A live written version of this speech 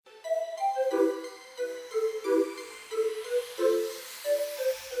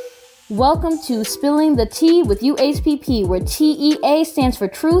Welcome to Spilling the Tea with UHPP, where TEA stands for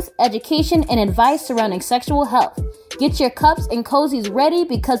Truth, Education, and Advice Surrounding Sexual Health. Get your cups and cozies ready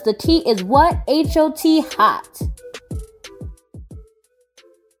because the tea is what? H-O-T hot.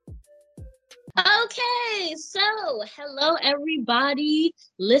 Okay, so hello everybody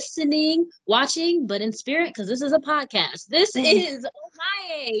listening, watching, but in spirit, because this is a podcast. This is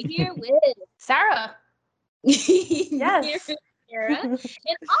Omaye here with Sarah. Yes. Here with Sarah. And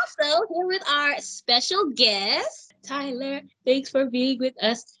also here with our special guest, Tyler. Thanks for being with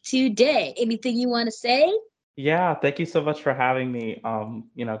us today. Anything you want to say? Yeah, thank you so much for having me.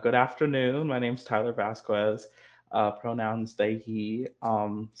 Good afternoon. My name's Tyler Vasquez. Pronouns they, he.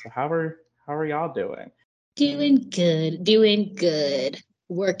 So how are y'all doing? Doing good.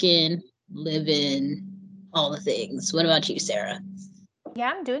 Working, living, all the things. What about you, Sarah?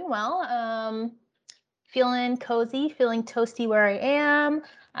 Yeah, I'm doing well. Feeling cozy, feeling toasty where I am.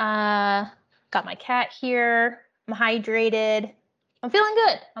 Got my cat here. I'm hydrated. I'm feeling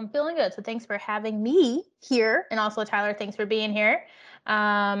good. So thanks for having me here. And also, Tyler, thanks for being here.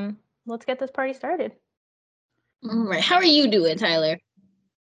 Let's get this party started. All right. How are you doing, Tyler?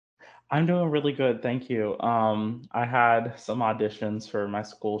 I'm doing really good, thank you. I had some auditions for my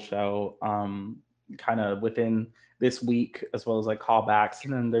school show, kind of within this week, as well as like callbacks,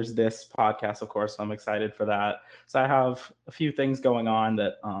 and then there's this podcast, of course. So I'm excited for that. So I have a few things going on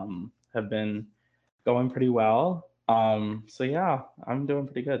that have been going pretty well. So yeah, I'm doing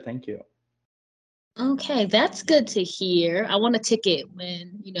pretty good, thank you. Okay, that's good to hear. I want a ticket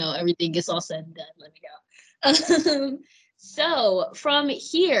when, everything gets all said and done. Let me go. So from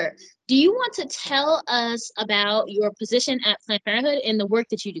here, do you want to tell us about your position at Planned Parenthood and the work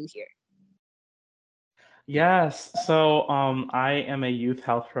that you do here? Yes. So I am a youth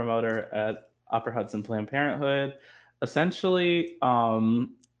health promoter at Upper Hudson Planned Parenthood. Essentially,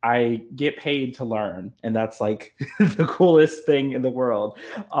 I get paid to learn, and that's like the coolest thing in the world.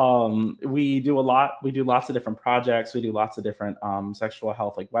 We do a lot. We do lots of different projects. We do lots of different sexual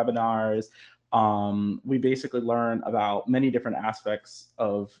health like webinars. We basically learn about many different aspects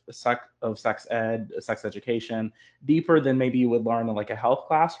of sex ed, sex education, deeper than maybe you would learn in like a health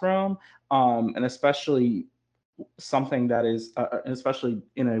classroom, and especially something that is, especially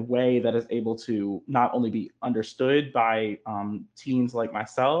in a way that is able to not only be understood by teens like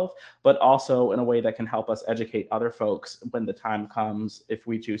myself, but also in a way that can help us educate other folks when the time comes, if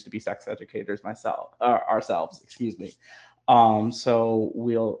we choose to be sex educators ourselves, excuse me. So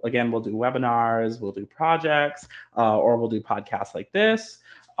we'll do webinars, we'll do projects, or we'll do podcasts like this.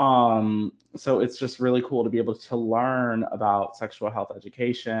 So it's just really cool to be able to learn about sexual health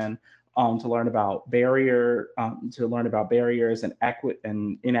education, to learn about barriers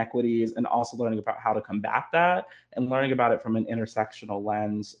and inequities, and also learning about how to combat that, and learning about it from an intersectional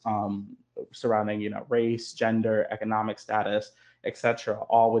lens, surrounding race, gender, economic status, etc.,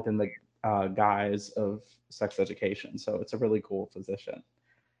 all within the guise of sex education. So it's a really cool position,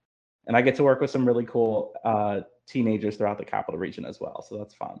 and I get to work with some really cool teenagers throughout the Capital Region as well. So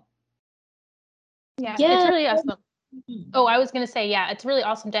that's fun. Yeah. It's really awesome. Oh, I was going to say, yeah, it's really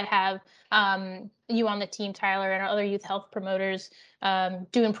awesome to have you on the team, Tyler, and our other youth health promoters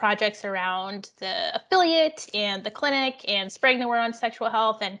doing projects around the affiliate and the clinic and spreading the word on sexual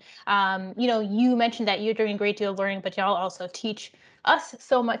health. And, you mentioned that you're doing a great deal of learning, but y'all also teach us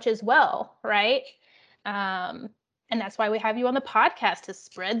so much as well, right? And that's why we have you on the podcast, to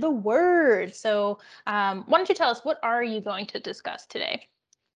spread the word. So why don't you tell us, what are you going to discuss today?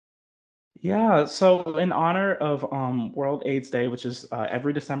 Yeah, so in honor of World AIDS Day, which is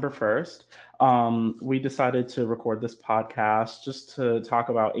every December 1st, we decided to record this podcast just to talk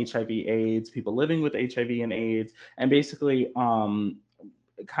about HIV/AIDS, people living with HIV and AIDS, and basically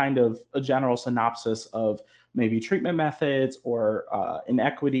kind of a general synopsis of maybe treatment methods or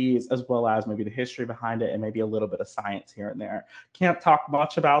inequities, as well as maybe the history behind it, and maybe a little bit of science here and there. Can't talk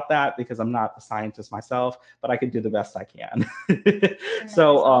much about that because I'm not a scientist myself, but I can do the best I can.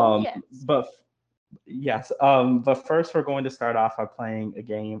 So, but first we're going to start off by playing a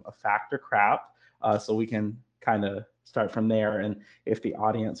game of Fact or Crap, so we can kind of start from there. And if the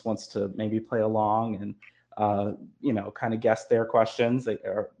audience wants to maybe play along and kind of guess their questions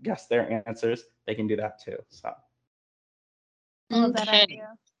or guess their answers, they can do that too. So, okay,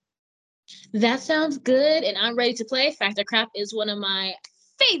 that sounds good, and I'm ready to play. Fact or Crap is one of my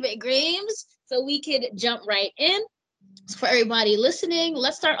favorite games, so we could jump right in. So for everybody listening,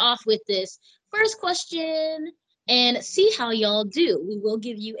 let's start off with this first question and see how y'all do. We will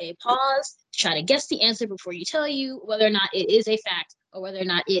give you a pause to try to guess the answer before you tell you whether or not it is a fact or whether or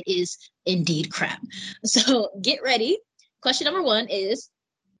not it is indeed crap. So get ready. Question number one is,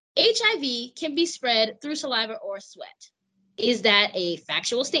 HIV can be spread through saliva or sweat. Is that a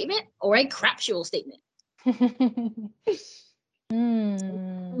factual statement or a craptual statement?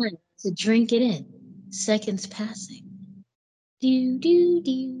 To drink it in. Seconds passing. Do, do,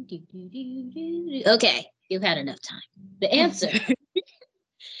 do, do, do, do, do. Okay, you've had enough time. The answer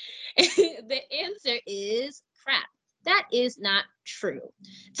is crap. That is not true.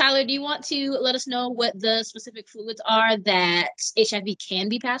 Tyler, do you want to let us know what the specific fluids are that HIV can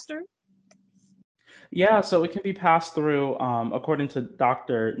be passed through? Yeah, so it can be passed through, according to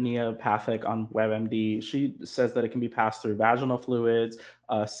Dr. Nia Pathak on WebMD. She says that it can be passed through vaginal fluids,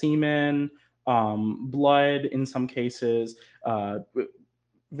 semen, blood in some cases,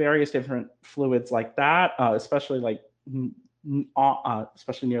 various different fluids like that, especially like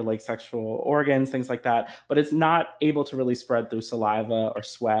especially near like sexual organs, things like that. But it's not able to really spread through saliva or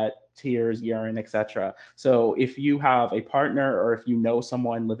sweat, tears, urine, etc. So if you have a partner or if you know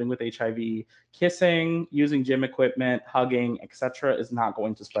someone living with HIV, kissing, using gym equipment, hugging, etc., is not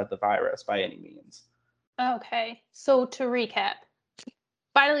going to spread the virus by any means. Okay, so to recap,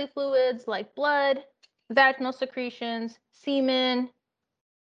 bodily fluids like blood, vaginal secretions, semen.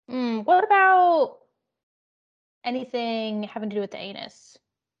 What about anything having to do with the anus?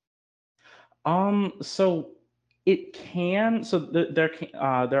 So it can. So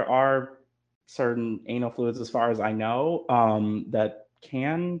there are certain anal fluids, as far as I know, that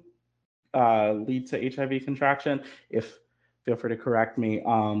can lead to HIV contraction. If Feel free to correct me,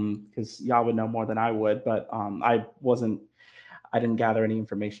 because y'all would know more than I would. But I didn't gather any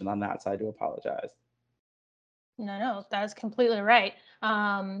information on that, so I do apologize. No, that's completely right.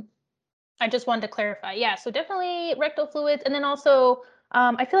 I just wanted to clarify. Yeah, so definitely rectal fluids, and then also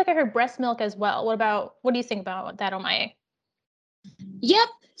I feel like I heard breast milk as well. What do you think about that, Omaya? Yep.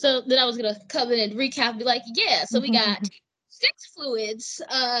 So then I was gonna come in and recap and be like, yeah, so we got 6 fluids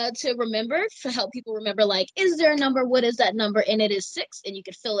to remember, to help people remember, like, is there a number? What is that number? And it is 6, and you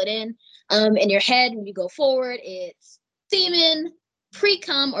can fill it in your head when you go forward. It's semen,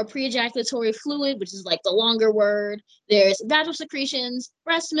 pre-cum or pre-ejaculatory fluid, which is like the longer word. There's vaginal secretions,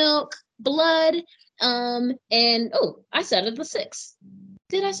 breast milk, blood, and I said it, the 6.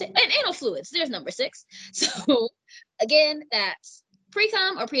 Did I say? And anal fluids. There's number 6. So again, that's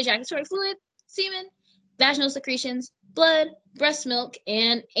pre-cum or pre-ejaculatory fluid, semen, vaginal secretions, blood, breast milk,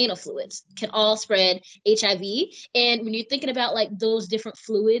 and anal fluids can all spread HIV. And when you're thinking about like those different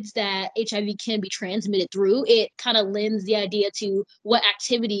fluids that HIV can be transmitted through, it kind of lends the idea to what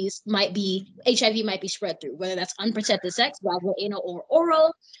activities HIV might be spread through, whether that's unprotected sex, vaginal, anal, or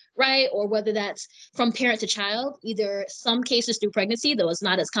oral, right? Or whether that's from parent to child, either some cases through pregnancy, though it's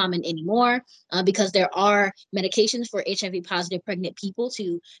not as common anymore, because there are medications for HIV positive pregnant people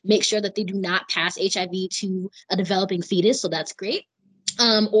to make sure that they do not pass HIV to a developing fetus. So that's great.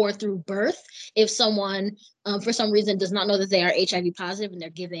 Or through birth. If someone, for some reason, does not know that they are HIV positive and they're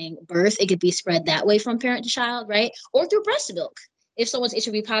giving birth, it could be spread that way from parent to child, right? Or through breast milk. If someone's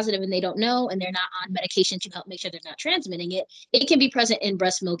HIV positive and they don't know and they're not on medication to help make sure they're not transmitting it, it can be present in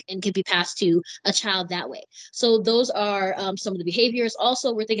breast milk and can be passed to a child that way. So those are some of the behaviors.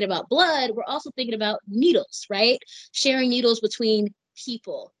 Also, we're thinking about blood. We're also thinking about needles, right? Sharing needles between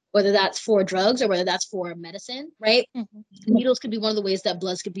people, whether that's for drugs or whether that's for medicine, right? Mm-hmm. Needles could be one of the ways that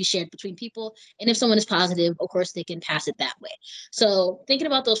bloods could be shared between people. And if someone is positive, of course, they can pass it that way. So thinking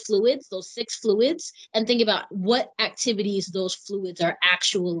about those fluids, those 6 fluids, and think about what activities those fluids are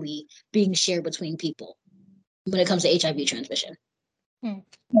actually being shared between people when it comes to HIV transmission.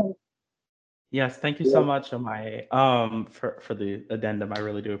 Yes, thank you so much, Omaya, for the addendum. I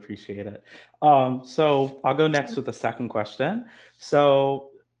really do appreciate it. So I'll go next with the second question. So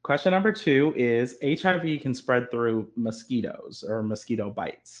question number 2 is HIV can spread through mosquitoes or mosquito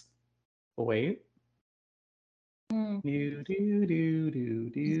bites. Wait.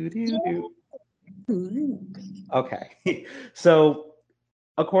 Okay. So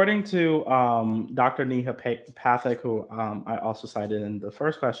according to Dr. Nia Pathak, who I also cited in the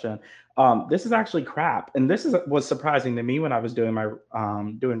first question, this is actually crap, and was surprising to me when I was doing my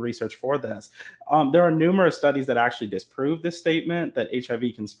doing research for this. There are numerous studies that actually disprove this statement that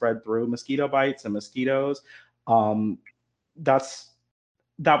HIV can spread through mosquito bites and mosquitoes.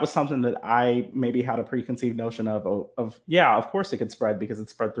 That was something that I maybe had a preconceived notion of yeah, of course it could spread because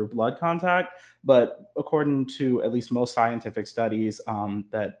it's spread through blood contact. But according to at least most scientific studies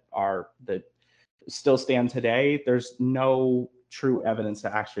that still stand today, there's no true evidence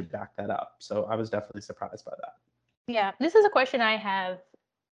to actually back that up. So I was definitely surprised by that. Yeah, this is a question I have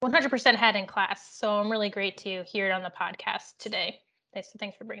 100% had in class. So I'm really great to hear it on the podcast today.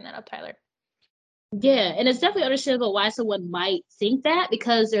 Thanks for bringing that up, Tyler. Yeah, and it's definitely understandable why someone might think that,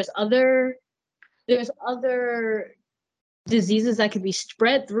 because there's other diseases that can be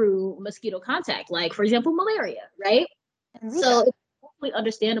spread through mosquito contact, like for example malaria, right? So it's totally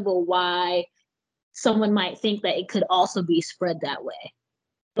understandable why someone might think that it could also be spread that way.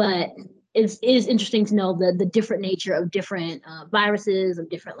 But it is interesting to know the different nature of different viruses, of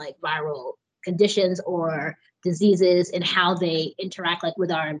different like viral conditions or diseases, and how they interact like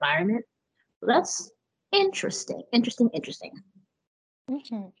with our environment. That's interesting. Interesting.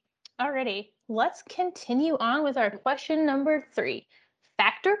 Mm-hmm. Alrighty, let's continue on with our question number 3.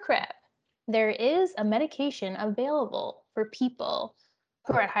 Fact or crap? There is a medication available for people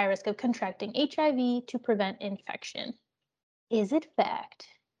who are at high risk of contracting HIV to prevent infection. Is it fact?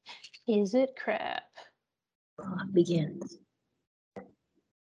 Is it crap? Begins.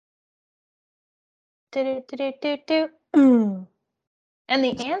 And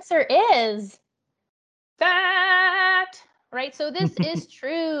the answer is fact, right? So this is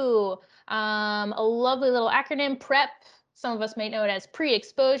true. A lovely little acronym, PrEP. Some of us may know it as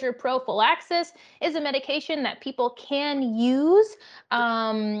pre-exposure prophylaxis, is a medication that people can use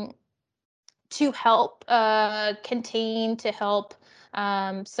to help contain, to help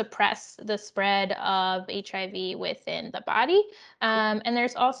suppress the spread of HIV within the body. And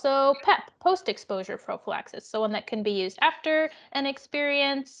there's also PEP, post-exposure prophylaxis, so one that can be used after an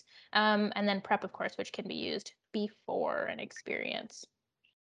experience, and then PrEP, of course, which can be used before an experience.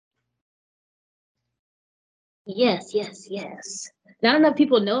 Yes. Not enough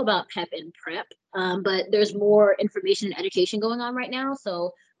people know about PEP and PrEP, but there's more information and education going on right now.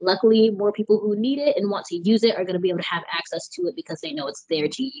 So luckily, more people who need it and want to use it are going to be able to have access to it because they know it's there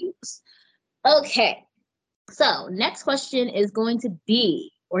to use. Okay, so next question is going to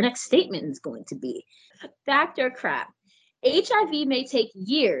be, or next statement is going to be, fact or crap? HIV may take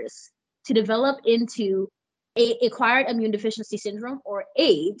years to develop into acquired immune deficiency syndrome or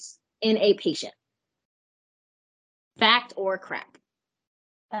AIDS in a patient. Fact or crap?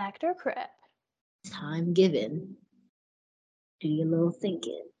 Fact or crap? Time given. Do your little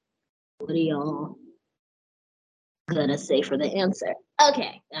thinking. What are y'all gonna say for the answer?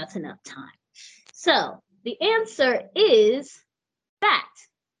 Okay, that's enough time. So the answer is fact.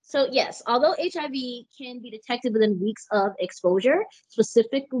 So yes, although HIV can be detected within weeks of exposure,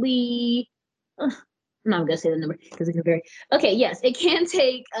 specifically, I'm not gonna say the number because it can vary. Okay, yes, it can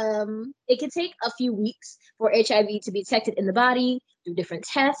take a few weeks for HIV to be detected in the body through different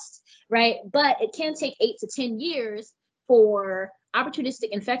tests, right? But it can take 8 to 10 years for opportunistic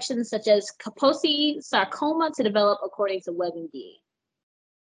infections such as Kaposi sarcoma to develop, according to WebMD.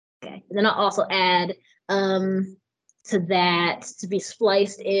 Okay, and then I'll also add to that, to be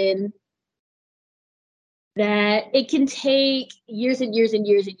spliced in, that it can take years and years and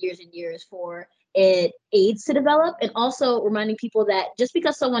years and years and years for AIDS to develop, and also reminding people that just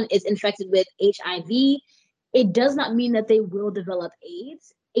because someone is infected with HIV, it does not mean that they will develop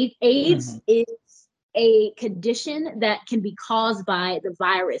AIDS. AIDS is a condition that can be caused by the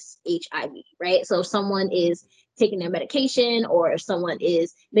virus HIV, right? So if someone is taking their medication, or if someone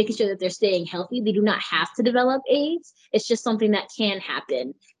is making sure that they're staying healthy, they do not have to develop AIDS. It's just something that can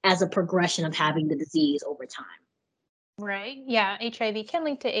happen as a progression of having the disease over time. Right. Yeah. HIV can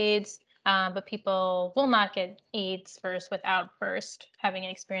link to AIDS, but people will not get AIDS without first having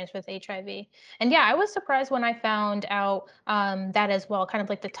an experience with HIV. And yeah, I was surprised when I found out that as well, kind of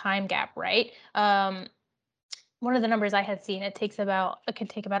like the time gap, right? One of the numbers I had seen, it could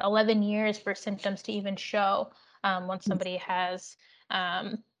take about 11 years for symptoms to even show once somebody has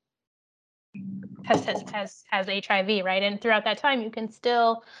HIV, right? And throughout that time, you can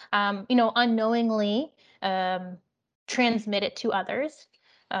still, unknowingly transmit it to others,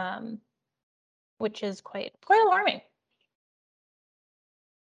 which is quite alarming.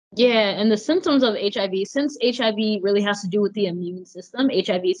 Yeah, and the symptoms of HIV, since HIV really has to do with the immune system,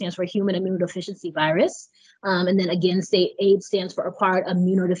 HIV stands for human immunodeficiency virus. And then again, AIDS stands for acquired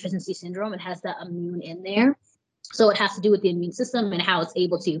immunodeficiency syndrome. It has that immune in there. So it has to do with the immune system and how it's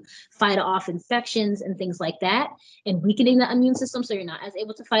able to fight off infections and things like that, and weakening the immune system so you're not as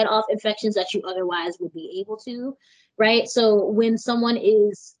able to fight off infections that you otherwise would be able to, right? So when someone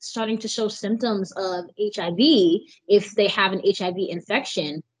is starting to show symptoms of HIV, if they have an HIV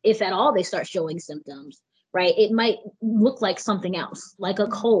infection, if at all they start showing symptoms, right, it might look like something else, like a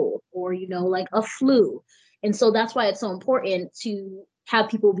cold or, like a flu. And so that's why it's so important to have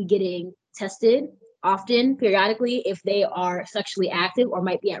people be getting tested often, periodically, if they are sexually active or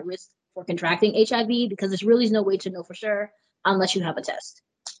might be at risk for contracting HIV, because there's really no way to know for sure unless you have a test.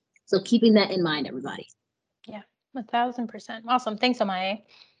 So keeping that in mind, everybody. Yeah, 1,000%. Awesome. Thanks, Amaye.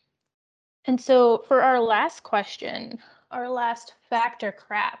 And so for our last question, our last fact or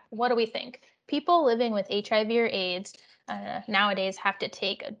crap, what do we think? People living with HIV or AIDS nowadays have to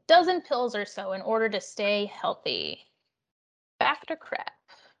take a dozen pills or so in order to stay healthy. Fact or crap?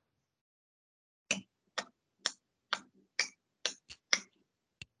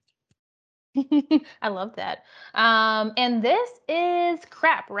 I love that. And this is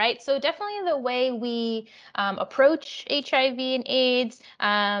crap, right? So definitely the way we approach HIV and AIDS,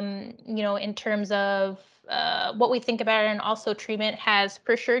 in terms of what we think about it and also treatment has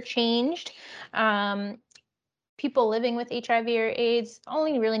for sure changed. People living with HIV or AIDS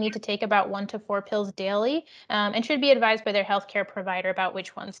only really need to take about 1 to 4 pills daily and should be advised by their healthcare provider about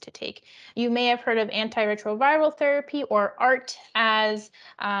which ones to take. You may have heard of antiretroviral therapy or ART as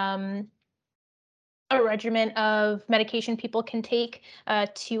a regimen of medication people can take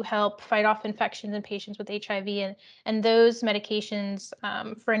to help fight off infections in patients with HIV. And those medications,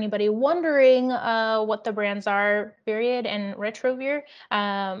 for anybody wondering what the brands are, Varied and Retrovir,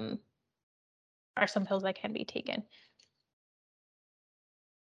 are some pills that can be taken.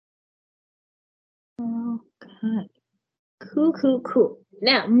 Okay. Cool.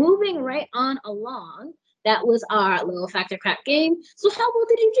 Now, moving right on along, that was our little factor crap game. So how well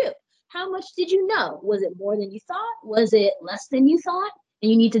did you do? How much did you know? Was it more than you thought? Was it less than you thought?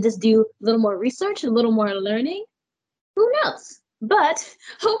 And you need to just do a little more research, a little more learning? Who knows? But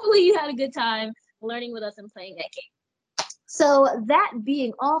hopefully you had a good time learning with us and playing that game. So that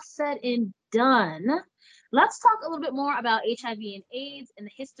being all said and done, let's talk a little bit more about HIV and AIDS and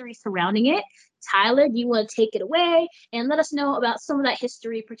the history surrounding it. Tyler, do you want to take it away and let us know about some of that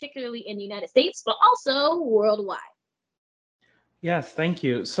history, particularly in the United States, but also worldwide? Yes, thank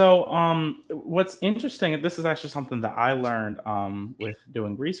you. So, what's interesting, and this is actually something that I learned with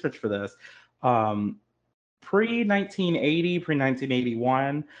doing research for this. Um, Pre 1980, pre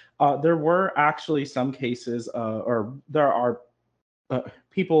 1981, there were actually some cases, or there are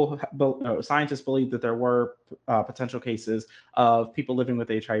scientists believe that there were potential cases of people living with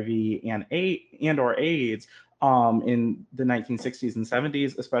HIV or AIDS in the 1960s and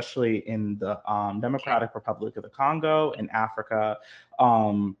 70s, especially in the Democratic Republic of the Congo in Africa,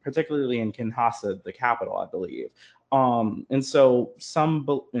 particularly in Kinshasa, the capital, I believe. And so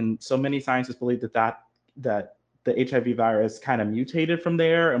many scientists believe that the HIV virus kind of mutated from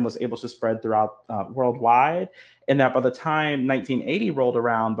there and was able to spread throughout worldwide. And that by the time 1980 rolled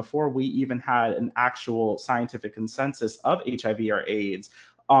around, before we even had an actual scientific consensus of HIV or AIDS,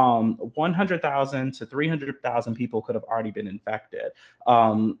 100,000 to 300,000 people could have already been infected.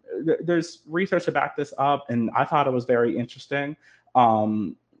 There's research to back this up, and I thought it was very interesting,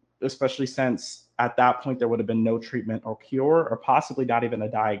 especially since at that point there would have been no treatment or cure, or possibly not even a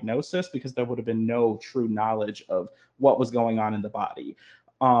diagnosis, because there would have been no true knowledge of what was going on in the body.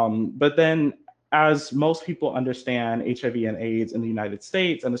 But then, as most people understand HIV and AIDS in the United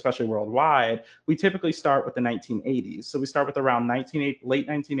States and especially worldwide, we typically start with the 1980s. So we start with around late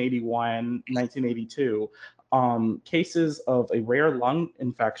 1981, 1982, cases of a rare lung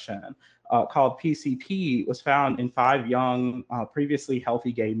infection called PCP was found in 5 young, previously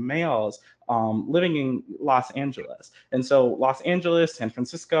healthy gay males living in Los Angeles. And so Los Angeles, San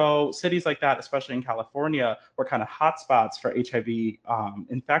Francisco, cities like that, especially in California, were kind of hotspots for HIV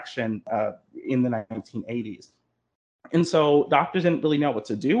infection in the 1980s. And so doctors didn't really know what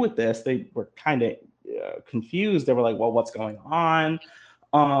to do with this. They were kind of confused. They were like, well, what's going on?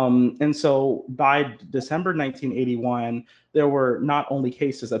 And so by December 1981, there were not only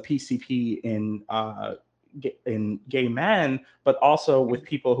cases of PCP in gay men, but also with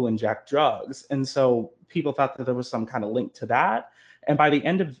people who inject drugs. And so people thought that there was some kind of link to that. And by the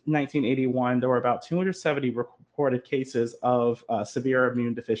end of 1981, there were about 270 reported cases of severe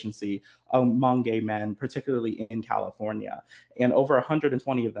immune deficiency among gay men, particularly in California, and over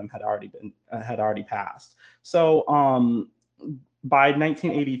 120 of them had already passed. So by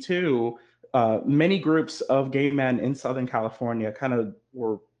 1982, many groups of gay men in Southern California kind of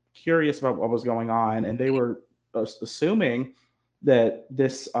were curious about what was going on, and they were assuming that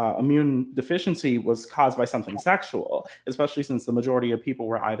this immune deficiency was caused by something sexual, especially since the majority of people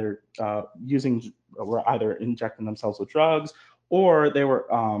were either injecting themselves with drugs, or they were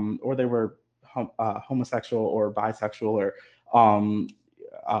homosexual or bisexual, or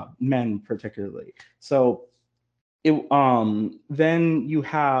men particularly. So then you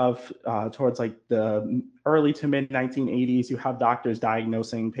have towards like the early to mid 1980s, you have doctors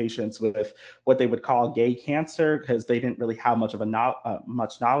diagnosing patients with what they would call gay cancer, because they didn't really have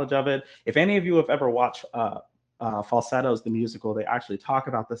much knowledge of it. If any of you have ever watched Falsettos, the musical, they actually talk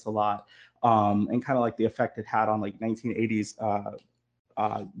about this a lot, and kind of like the effect it had on like 1980s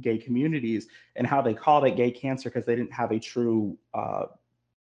gay communities, and how they called it gay cancer because they didn't have a true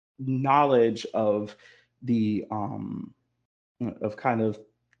knowledge of the of kind of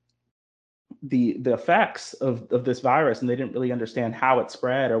the effects of this virus, and they didn't really understand how it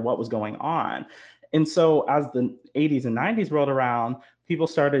spread or what was going on. And so as the 80s and 90s rolled around, people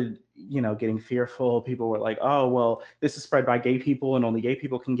started, getting fearful. People were like, oh, well, this is spread by gay people and only gay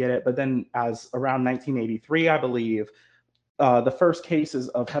people can get it. But then as around 1983, I believe, the first cases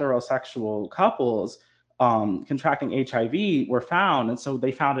of heterosexual couples contracting HIV were found. And so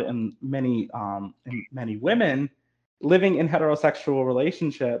they found it in many women living in heterosexual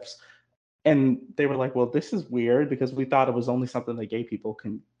relationships. And they were like, well, this is weird because we thought it was only something that gay people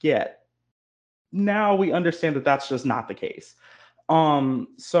can get. Now we understand that that's just not the case.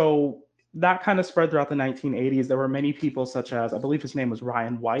 So that kind of spread throughout the 1980s. There were many people, such as, I believe his name was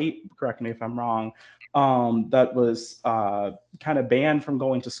Ryan White, correct me if I'm wrong, that was kind of banned from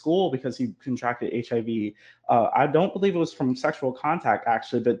going to school because he contracted HIV. I don't believe it was from sexual contact,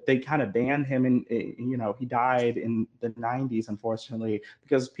 actually, but they kind of banned him, and he died in the 90s, unfortunately,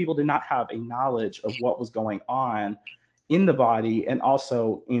 because people did not have a knowledge of what was going on in the body, and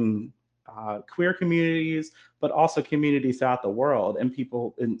also in queer communities, but also communities throughout the world, and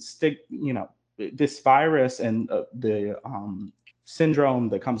people this virus and the syndrome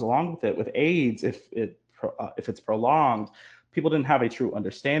that comes along with it, with AIDS, if it's prolonged, people didn't have a true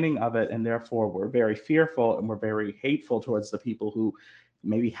understanding of it, and therefore were very fearful and were very hateful towards the people who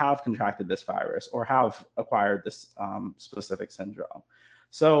maybe have contracted this virus or have acquired this specific syndrome.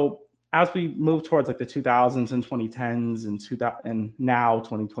 So as we move towards like the 2000s and 2010s and now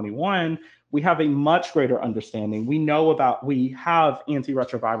 2021, we have a much greater understanding. We have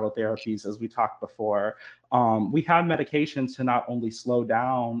antiretroviral therapies, as we talked before. We have medications to not only slow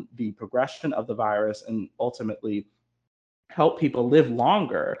down the progression of the virus and ultimately help people live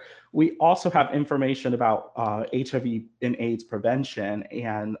longer. We also have information about HIV and AIDS prevention.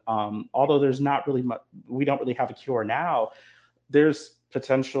 And although there's not really much, we don't really have a cure now, there's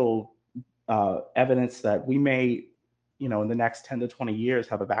potential evidence that we may, in the next 10 to 20 years,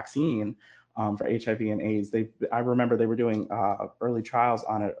 have a vaccine for HIV and AIDS. I remember they were doing early trials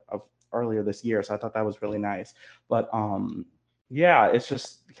on it earlier this year, so I thought that was really nice. But yeah, it's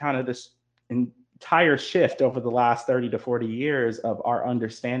just kind of this entire shift over the last 30 to 40 years of our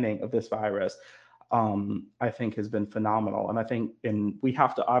understanding of this virus. I think has been phenomenal. And we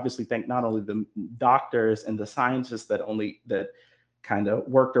have to obviously thank not only the doctors and the scientists that kind of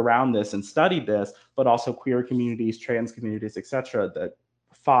worked around this and studied this, but also queer communities, trans communities, etc., that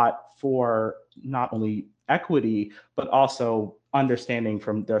fought for not only equity, but also understanding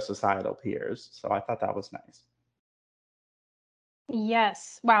from their societal peers. So I thought that was nice.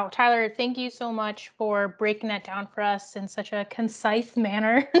 Yes. Wow, Tyler, thank you so much for breaking that down for us in such a concise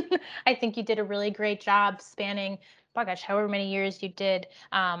manner. I think you did a really great job spanning, oh gosh, however many years you did.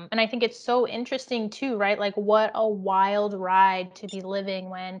 And I think it's so interesting too, right? Like what a wild ride to be living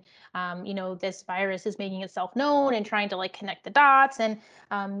when, this virus is making itself known and trying to like connect the dots. And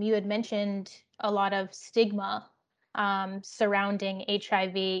you had mentioned a lot of stigma surrounding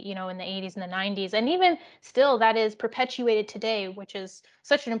HIV, in the 80s and the 90s. And even still, that is perpetuated today, which is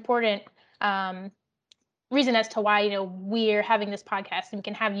such an important reason as to why, we're having this podcast and we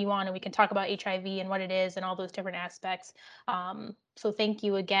can have you on and we can talk about HIV and what it is and all those different aspects. So thank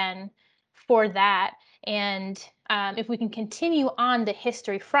you again for that. And if we can continue on the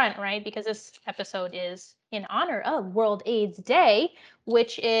history front, right, because this episode is in honor of World AIDS Day,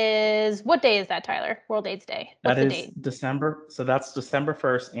 which is, what day is that, Tyler? World AIDS Day. What's the date? December. So that's December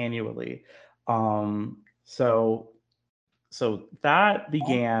 1st annually. So that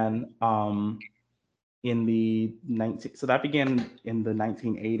began in the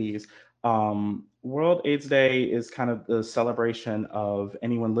 1980s. World AIDS Day is kind of the celebration of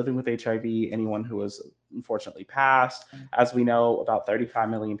anyone living with HIV, anyone who has unfortunately passed. As we know, about 35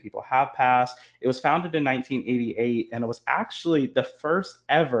 million people have passed. It was founded in 1988, and it was actually the first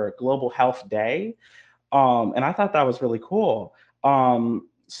ever global health day. And I thought that was really cool.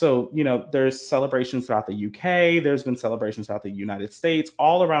 So, there's celebrations throughout the UK, there's been celebrations throughout the United States,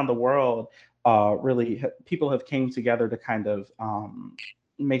 all around the world. People have came together to kind of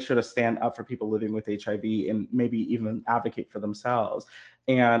make sure to stand up for people living with HIV and maybe even advocate for themselves.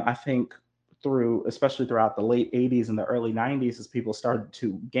 And I think especially throughout the late 80s and the early 90s, as people started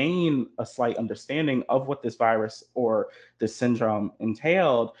to gain a slight understanding of what this virus or this syndrome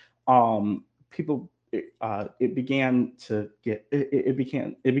entailed, the event began to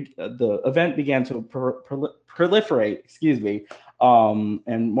proliferate,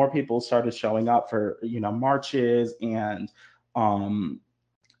 and more people started showing up for, marches and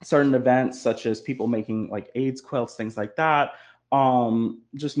certain events such as people making like AIDS quilts, things like that.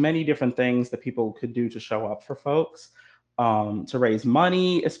 Just many different things that people could do to show up for folks, to raise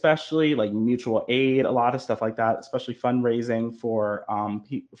money, especially like mutual aid, a lot of stuff like that, especially fundraising for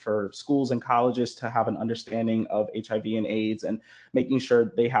schools and colleges to have an understanding of HIV and AIDS, and making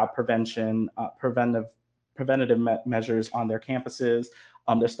sure they have preventative measures on their campuses.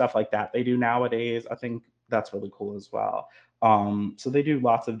 There's stuff like that they do nowadays. I think that's really cool as well. So they do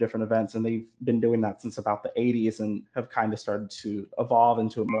lots of different events, and they've been doing that since about the 80s, and have kind of started to evolve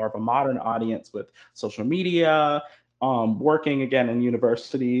into more of a modern audience with social media, working again in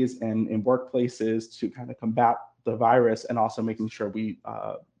universities and in workplaces to kind of combat the virus, and also making sure we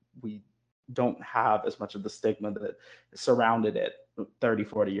don't have as much of the stigma that surrounded it 30,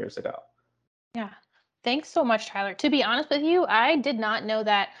 40 years ago. Yeah. Thanks so much, Tyler. To be honest with you, I did not know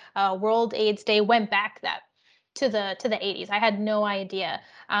that World AIDS Day went back to the 80s. I had no idea.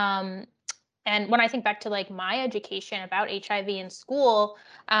 And when I think back to like my education about HIV in school,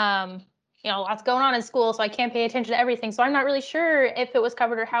 lots going on in school, so I can't pay attention to everything. So I'm not really sure if it was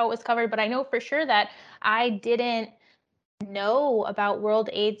covered or how it was covered, but I know for sure that I didn't know about World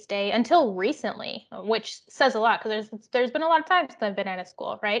AIDS Day until recently, which says a lot, because there's been a lot of times that I've been out of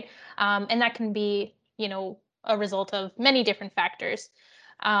school, right? And that can be, a result of many different factors.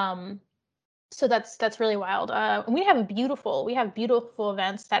 So that's really wild. We have beautiful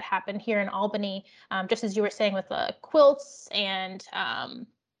events that happen here in Albany, just as you were saying, with the quilts and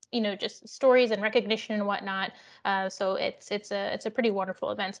just stories and recognition and whatnot. So it's a pretty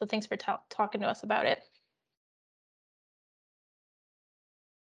wonderful event. So thanks for talking to us about it.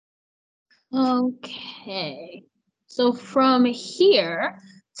 Okay, so from here,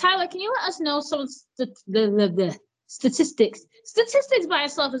 Tyler, can you let us know some the statistics? Statistics by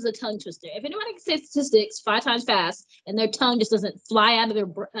itself is a tongue twister. If anybody can say statistics 5 times fast and their tongue just doesn't fly out of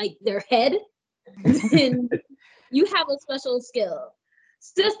their head, then you have a special skill.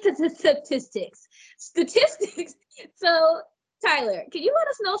 Statistics. So, Tyler, can you let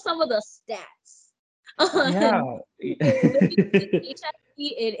us know some of the stats? Yeah. HIV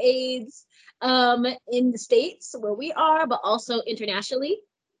and AIDS in the States where we are, but also internationally?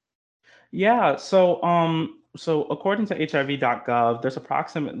 Yeah, so according to HIV.gov, there's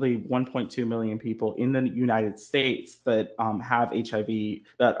approximately 1.2 million people in the United States that have HIV,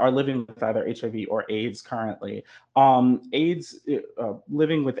 that are living with either HIV or AIDS currently.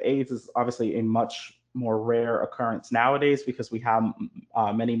 Living with AIDS is obviously a much more rare occurrence nowadays, because we have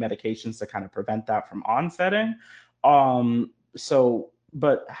many medications to kind of prevent that from onsetting.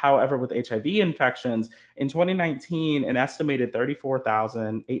 But however, with HIV infections, in 2019, an estimated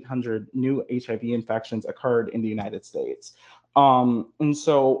 34,800 new HIV infections occurred in the United States. And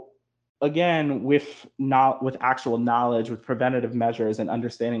so, again, with actual knowledge, with preventative measures and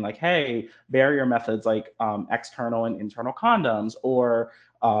understanding, like, hey, barrier methods like external and internal condoms, or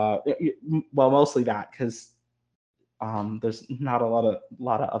mostly that, because there's not a lot of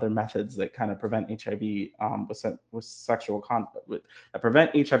other methods that kind of prevent HIV with sexual contact, that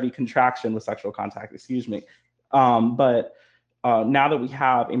prevent HIV contraction with sexual contact. Excuse me. But now that we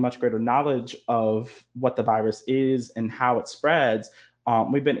have a much greater knowledge of what the virus is and how it spreads,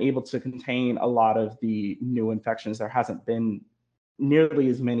 we've been able to contain a lot of the new infections. There hasn't been nearly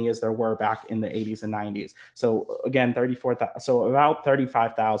as many as there were back in the 80s and 90s. So again, about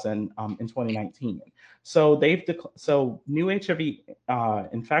 35,000 in 2019. So new HIV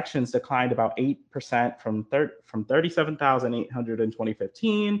infections declined about 8% from 37,800 in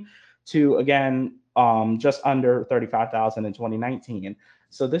 2015 to, again, just under 35,000 in 2019.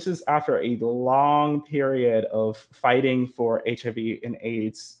 So this is after a long period of fighting for HIV and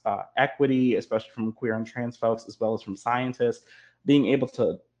AIDS equity, especially from queer and trans folks, as well as from scientists, being able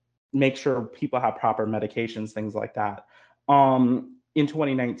to make sure people have proper medications, things like that. In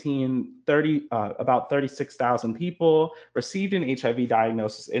 2019, about 36,000 people received an HIV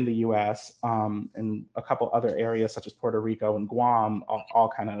diagnosis in the US, and a couple other areas such as Puerto Rico and Guam, all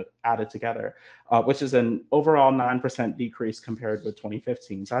kind of added together, which is an overall 9% decrease compared with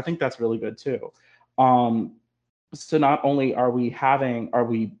 2015. So I think that's really good too. So not only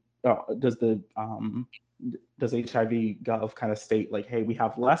does HIV.gov kind of state like, hey, we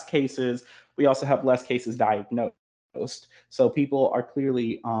have less cases, we also have less cases diagnosed. So people are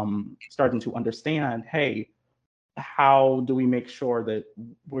clearly starting to understand, hey, how do we make sure that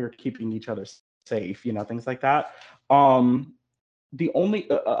we're keeping each other safe, things like that. A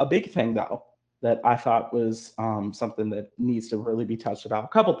big thing, though, that I thought was something that needs to really be touched about, a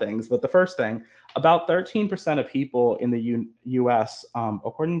couple things, but the first thing, about 13% of people in the US,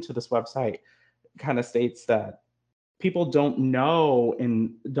 according to this website, kind of states that people don't know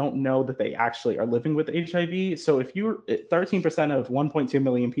that they actually are living with HIV. So if you're 13% of 1.2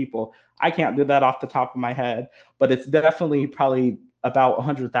 million people, I can't do that off the top of my head, but it's definitely probably about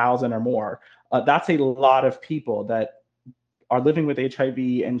 100,000 or more. That's a lot of people that are living with HIV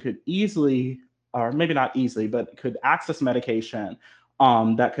and could easily, or maybe not easily, but could access medication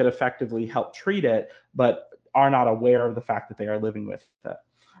that could effectively help treat it, but are not aware of the fact that they are living with it.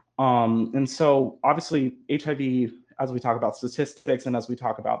 And so obviously HIV, as we talk about statistics and as we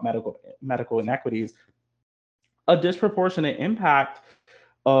talk about medical inequities, a disproportionate impact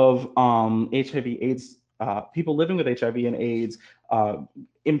of HIV/AIDS, people living with HIV and AIDS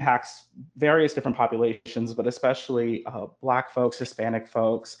impacts various different populations, but especially Black folks, Hispanic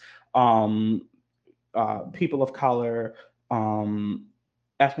folks, people of color,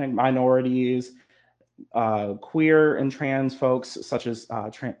 ethnic minorities, queer and trans folks, such as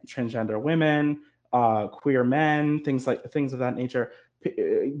transgender women, queer men, things of that nature.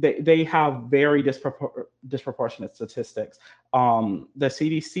 They have very disproportionate statistics. The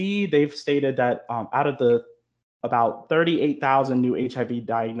CDC, they've stated that out of the about 38,000 new HIV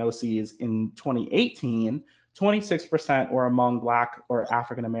diagnoses in 2018, 26% were among Black or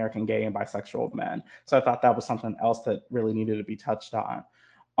African American gay and bisexual men. So I thought that was something else that really needed to be touched on.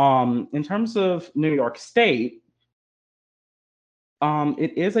 In terms of New York State,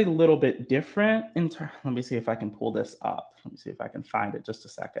 it is a little bit different let me see if I can pull this up. Let me see if I can find it just a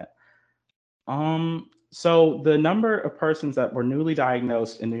second. So the number of persons that were newly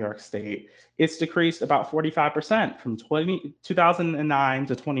diagnosed in New York State, it's decreased about 45% from 2009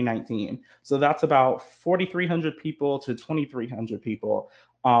 to 2019. So that's about 4,300 people to 2,300 people,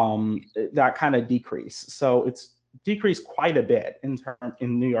 that kind of decrease. So it's decreased quite a bit in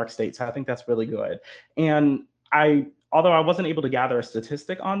New York State. So I think that's really good. And although I wasn't able to gather a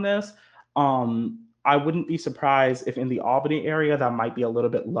statistic on this, I wouldn't be surprised if in the Albany area that might be a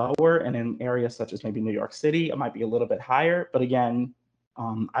little bit lower, and in areas such as maybe New York City, it might be a little bit higher. But again,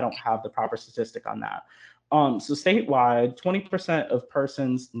 I don't have the proper statistic on that. So statewide, 20% of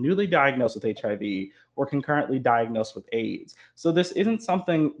persons newly diagnosed with HIV were concurrently diagnosed with AIDS. So this isn't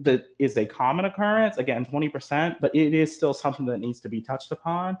something that is a common occurrence, again, 20%, but it is still something that needs to be touched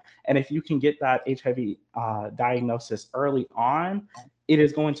upon. And if you can get that HIV diagnosis early on, it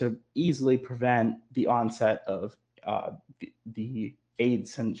is going to easily prevent the onset of the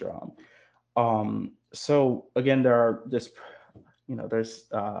AIDS syndrome. So again, there's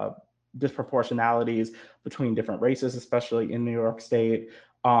disproportionalities between different races, especially in New York State.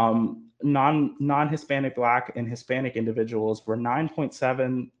 Non-Hispanic Black and Hispanic individuals were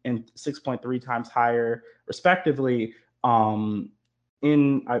 9.7 and 6.3 times higher, respectively,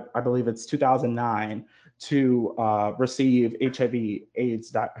 in I believe it's 2009 to receive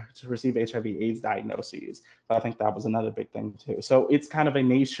HIV/AIDS diagnoses. So I think that was another big thing too. So it's kind of a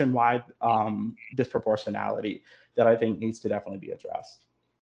nationwide disproportionality that I think needs to definitely be addressed.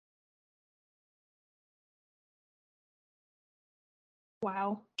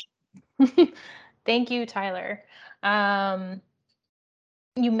 Wow. Thank you, Tyler.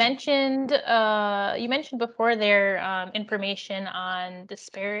 You mentioned before there information on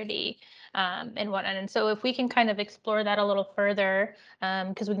disparity and whatnot, and so if we can kind of explore that a little further,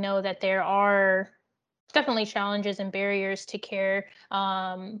 because we know that there are definitely challenges and barriers to care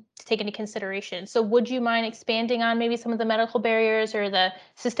to take into consideration. So would you mind expanding on maybe some of the medical barriers or the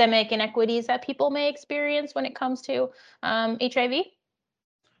systemic inequities that people may experience when it comes to HIV?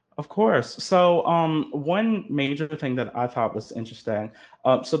 Of course. So one major thing that I thought was interesting,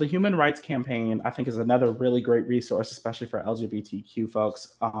 so the Human Rights Campaign, I think, is another really great resource, especially for LGBTQ folks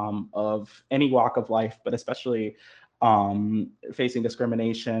of any walk of life, but especially facing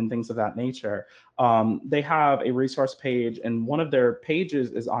discrimination, things of that nature. They have a resource page, and one of their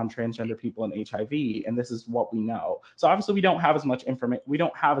pages is on transgender people and HIV, and this is what we know. So obviously, we don't have as much information. We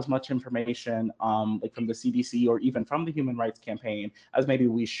don't have as much information like from the CDC or even from the Human Rights Campaign as maybe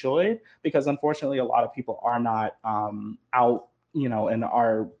we should, because unfortunately, a lot of people are not out, and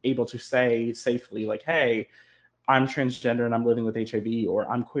are able to say safely, like, hey, I'm transgender and I'm living with HIV, or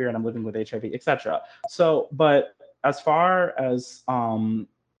I'm queer and I'm living with HIV, etc. So, but as far as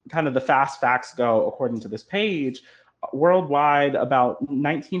kind of the fast facts go, according to this page, worldwide, about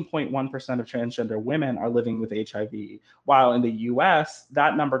 19.1% of transgender women are living with HIV, while in the US,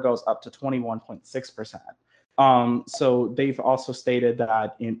 that number goes up to 21.6%. So they've also stated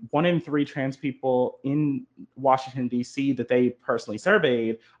that 1 in 3 trans people in Washington, D.C. that they personally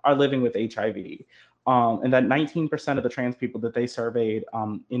surveyed are living with HIV. And that 19% of the trans people that they surveyed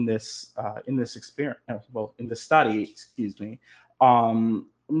in this study,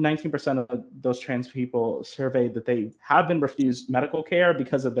 19% of those trans people surveyed that they have been refused medical care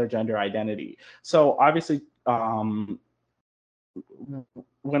because of their gender identity. So obviously, when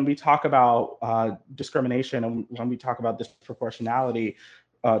we talk about discrimination and when we talk about disproportionality,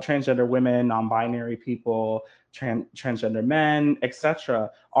 transgender women, non-binary people, transgender men, etc.,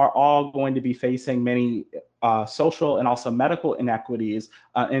 are all going to be facing many social and also medical inequities,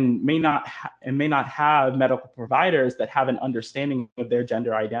 and may not have medical providers that have an understanding of their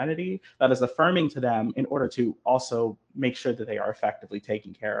gender identity that is affirming to them in order to also make sure that they are effectively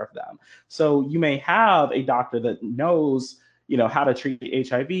taking care of them. So you may have a doctor that knows, you know, how to treat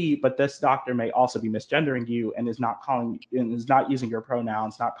HIV, but this doctor may also be misgendering you and is not using your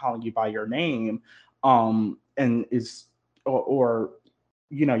pronouns, not calling you by your name, and is, or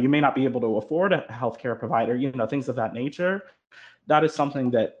you know, you may not be able to afford a healthcare provider, you know, things of that nature. That is something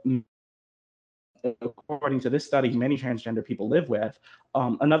that, according to this study, many transgender people live with.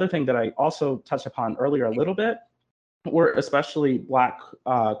 Another thing that I also touched upon earlier a little bit were especially Black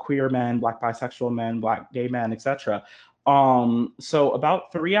queer men, Black bisexual men, Black gay men, etc. So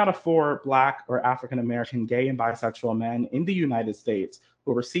about 3 out of 4 Black or African American gay and bisexual men in the United States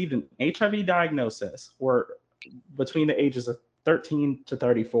who received an HIV diagnosis were between the ages of 13 to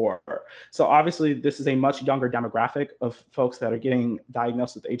 34. So obviously this is a much younger demographic of folks that are getting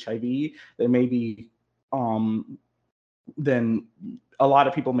diagnosed with HIV that maybe than a lot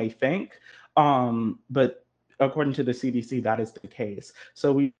of people may think. But according to the CDC, that is the case.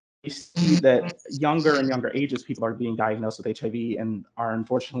 So we see that younger and younger ages, people are being diagnosed with HIV and are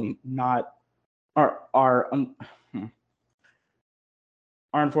unfortunately not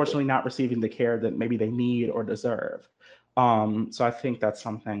unfortunately not receiving the care that maybe they need or deserve. So I think that's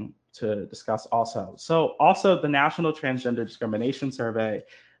something to discuss also. So also the National Transgender Discrimination Survey,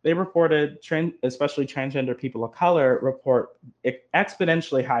 they reported, especially transgender people of color report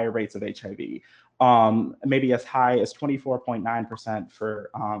exponentially higher rates of HIV, maybe as high as 24.9%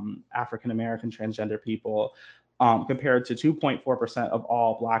 for African American transgender people, compared to 2.4% of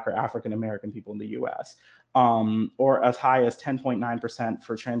all Black or African American people in the US, or as high as 10.9%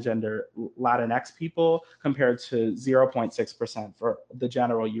 for transgender Latinx people, compared to 0.6% for the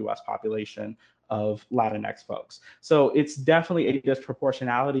general US population of Latinx folks. So it's definitely a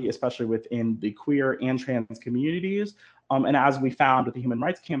disproportionality, especially within the queer and trans communities. And as we found with the Human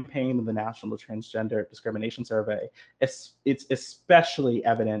Rights Campaign and the National Transgender Discrimination Survey, it's especially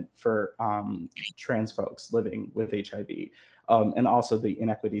evident for trans folks living with HIV, and also the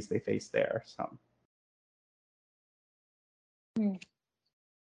inequities they face there. So.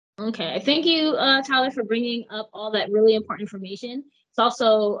 Okay, thank you, Tyler, for bringing up all that really important information. It's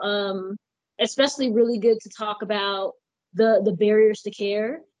also especially really good to talk about the barriers to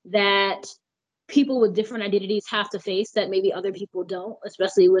care that people with different identities have to face that maybe other people don't,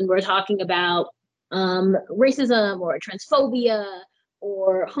 especially when we're talking about racism or transphobia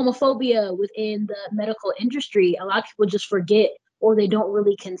or homophobia within the medical industry. A lot of people just forget, or they don't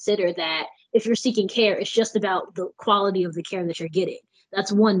really consider that if you're seeking care, it's just about the quality of the care that you're getting.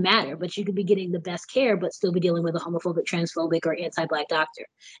 That's one matter, but you could be getting the best care, but still be dealing with a homophobic, transphobic, or anti-Black doctor,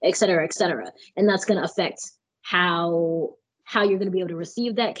 et cetera, et cetera. And that's going to affect how you're going to be able to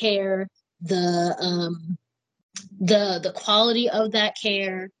receive that care, the quality of that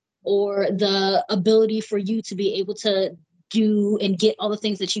care, or the ability for you to be able to do and get all the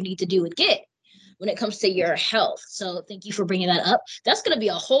things that you need to do and get when it comes to your health. So thank you for bringing that up. That's going to be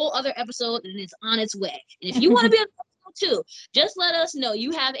a whole other episode, and it's on its way. And if you want to be on episode 2, just let us know.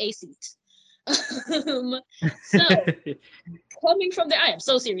 You have a seat. So coming from there, I am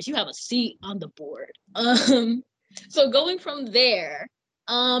so serious. You have a seat on the board. So going from there,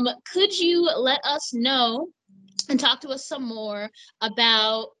 could you let us know and talk to us some more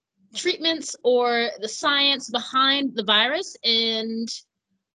about treatments or the science behind the virus and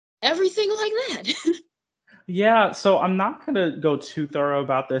everything like that? Yeah, so I'm not going to go too thorough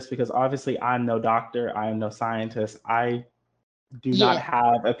about this because obviously I'm no doctor, I am no scientist. I do not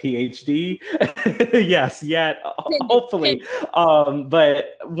have a PhD. Yes, yet, hopefully.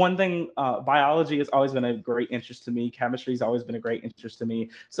 But one thing, biology has always been a great interest to me. Chemistry has always been a great interest to me.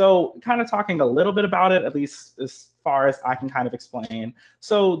 So kind of talking a little bit about it, at least as far as I can kind of explain.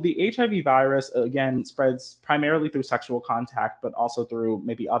 So the HIV virus, again, spreads primarily through sexual contact, but also through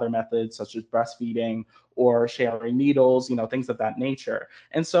maybe other methods such as breastfeeding or sharing needles, you know, things of that nature.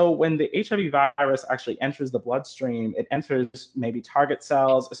 And so when the HIV virus actually enters the bloodstream, it enters maybe target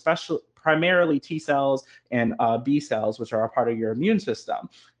cells, especially primarily T cells and B cells, which are a part of your immune system.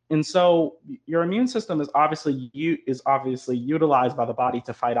 And so your immune system is obviously utilized by the body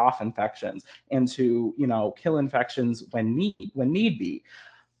to fight off infections and to, you know, kill infections when need be.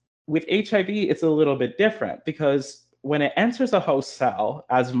 with HIV, it's a little bit different because when it enters a host cell,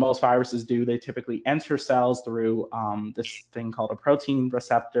 as most viruses do, they typically enter cells through this thing called a protein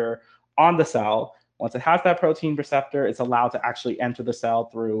receptor on the cell. Once it has that protein receptor, it's allowed to actually enter the cell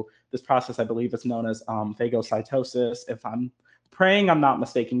through this process. I believe it's known as phagocytosis. If I'm praying I'm not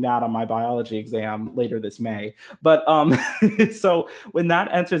mistaking that on my biology exam later this May. But so when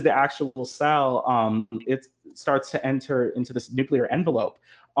that enters the actual cell, it starts to enter into this nuclear envelope.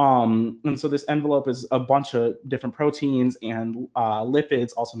 And so this envelope is a bunch of different proteins and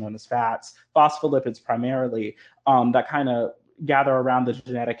lipids, also known as fats, phospholipids primarily, that kind of gather around the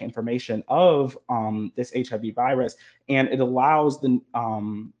genetic information of this HIV virus, and it allows the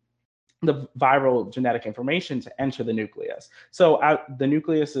viral genetic information to enter the nucleus. So the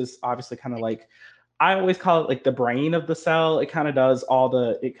nucleus is obviously kind of like, I always call it like the brain of the cell. It kind of does all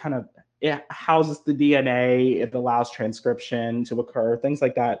the, it houses the DNA, it allows transcription to occur, things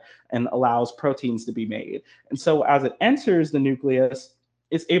like that, and allows proteins to be made. And so as it enters the nucleus,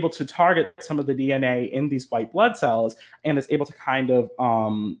 it's able to target some of the DNA in these white blood cells, and it's able to kind of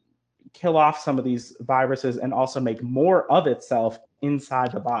kill off some of these viruses and also make more of itself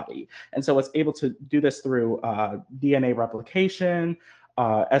inside the body. And so it's able to do this through DNA replication,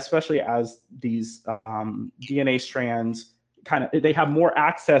 especially as these DNA strands they have more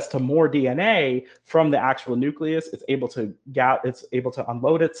access to more DNA from the actual nucleus. It's able to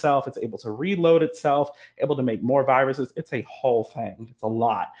unload itself. It's able to reload itself, able to make more viruses. It's a whole thing. It's a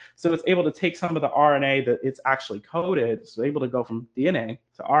lot. So it's able to take some of the RNA that it's actually coded. So able to go from DNA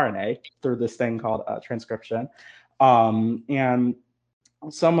to RNA through this thing called transcription. And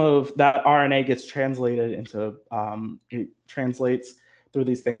some of that RNA gets translated into, it translates through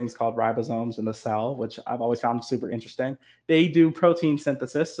these things called ribosomes in the cell, which I've always found super interesting. They do protein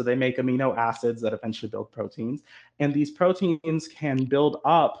synthesis, so they make amino acids that eventually build proteins. And these proteins can build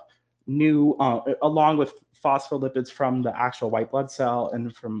up new, along with phospholipids from the actual white blood cell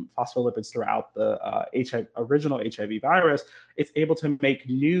and from phospholipids throughout the original HIV virus, it's able to make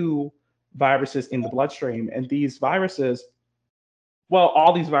new viruses in the bloodstream. And these viruses, well,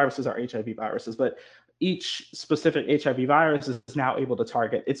 all these viruses are HIV viruses, but each specific HIV virus is now able to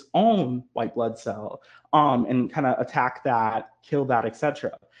target its own white blood cell and kind of attack that, kill that,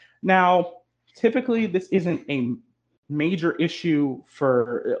 etc. Now, typically, this isn't a major issue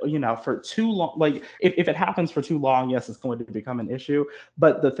for too long. Like if it happens for too long, yes, it's going to become an issue.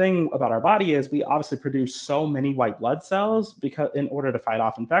 But the thing about our body is we obviously produce so many white blood cells because in order to fight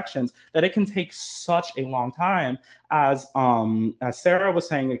off infections that it can take such a long time. As Sarah was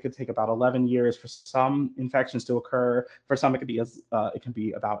saying, it could take about 11 years for some infections to occur. For some, it could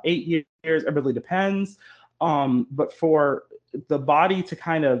be about 8 years. It really depends. But for the body to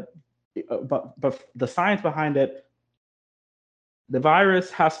kind of, but the science behind it, the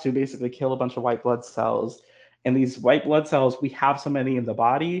virus has to basically kill a bunch of white blood cells. And these white blood cells, we have so many in the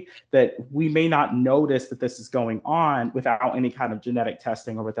body that we may not notice that this is going on without any kind of genetic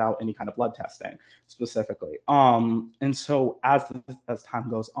testing or without any kind of blood testing specifically. And so as time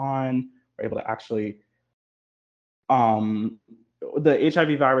goes on, we're able to actually, the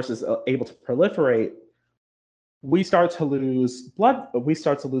HIV virus is able to proliferate. We start to lose white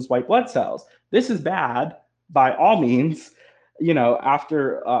blood cells. This is bad by all means.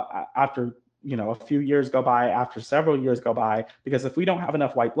 After a few years go by, after several years go by, because if we don't have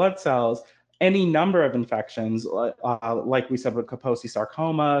enough white blood cells, any number of infections, like we said with Kaposi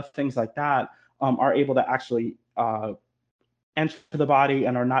sarcoma, things like that, are able to actually enter the body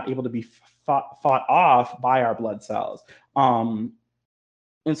and are not able to be fought off by our blood cells. And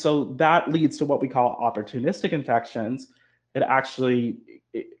so that leads to what we call opportunistic infections.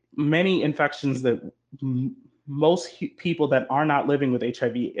 Many infections that most people that are not living with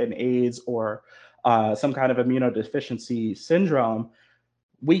HIV and AIDS or some kind of immunodeficiency syndrome,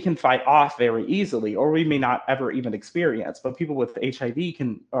 we can fight off very easily, or we may not ever even experience. But people with HIV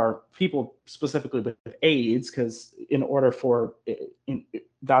or people specifically with AIDS, because in order for,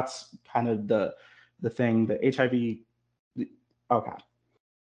 that's kind of the thing, the HIV, okay.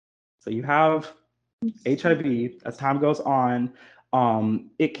 So you have HIV, as time goes on,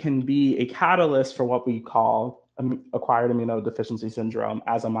 it can be a catalyst for what we call acquired immunodeficiency syndrome,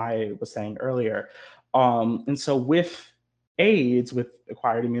 as Amaya was saying earlier. And so with AIDS, with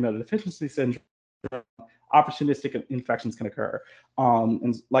acquired immunodeficiency syndrome, opportunistic infections can occur.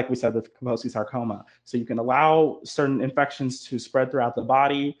 And like we said, with Kaposi sarcoma. So you can allow certain infections to spread throughout the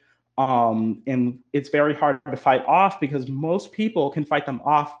body. And it's very hard to fight off because most people can fight them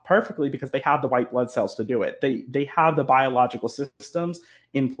off perfectly because they have the white blood cells to do it. They have the biological systems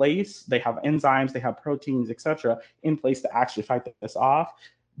in place. They have enzymes, they have proteins, etc., in place to actually fight this off.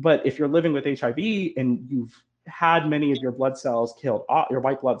 But if you're living with HIV and you've had many of your blood cells killed off, your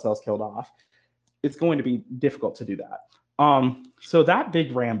white blood cells killed off, it's going to be difficult to do that. So that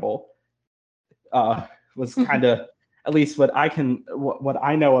big ramble was kind of, at least what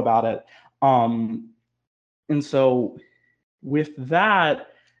I know about it. And so with that,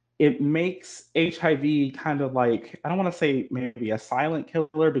 it makes HIV kind of like, I don't want to say maybe a silent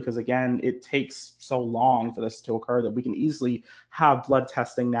killer, because again, it takes so long for this to occur that we can easily have blood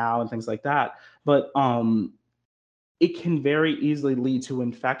testing now and things like that. But it can very easily lead to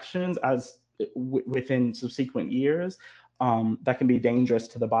infections as within subsequent years that can be dangerous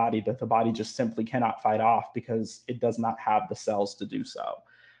to the body, that the body just simply cannot fight off because it does not have the cells to do so.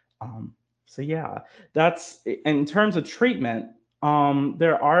 So yeah, that's in terms of treatment.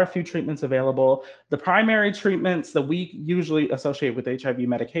 There are a few treatments available. The primary treatments that we usually associate with HIV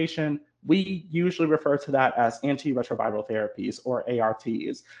medication, we usually refer to that as antiretroviral therapies, or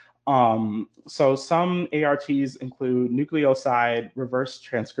ARTs. So some ARTs include nucleoside reverse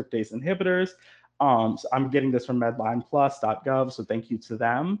transcriptase inhibitors. So I'm getting this from medlineplus.gov, so thank you to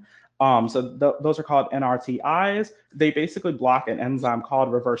them. Those are called NRTIs. They basically block an enzyme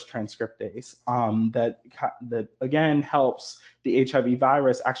called reverse transcriptase that again helps the HIV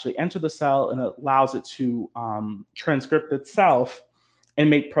virus actually enter the cell, and it allows it to transcript itself and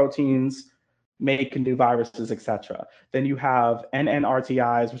make proteins, make and do viruses, etc. Then you have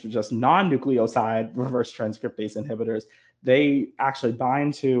NNRTIs, which are just non-nucleoside reverse transcriptase inhibitors. They actually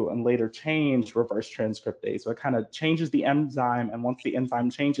bind to and later change reverse transcriptase. So it kind of changes the enzyme. And once the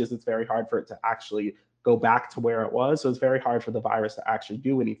enzyme changes, it's very hard for it to actually go back to where it was. So it's very hard for the virus to actually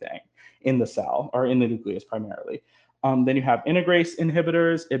do anything in the cell, or in the nucleus primarily. Then you have integrase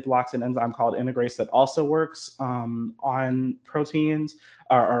inhibitors. It blocks an enzyme called integrase that also works on proteins,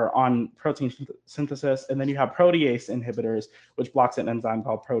 or on protein synthesis. And then you have protease inhibitors, which blocks an enzyme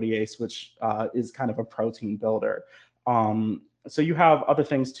called protease, which is kind of a protein builder. So you have other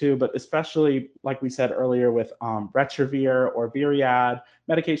things too, but especially like we said earlier with Retrovir or Viriad,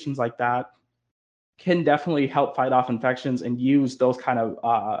 medications like that can definitely help fight off infections and use those kind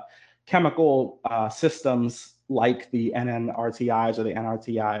of chemical systems like the NNRTIs or the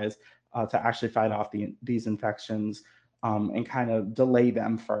NRTIs to actually fight off these infections and kind of delay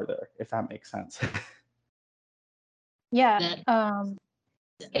them further, if that makes sense. Yeah,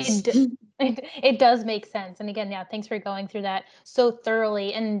 it does make sense. And again, yeah, thanks for going through that so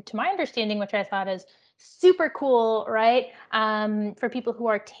thoroughly. And to my understanding, which I thought is super cool, right? For people who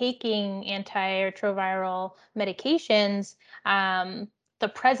are taking antiretroviral medications, the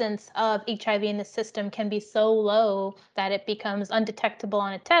presence of HIV in the system can be so low that it becomes undetectable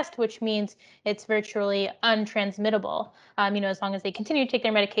on a test, which means it's virtually untransmittable. As long as they continue to take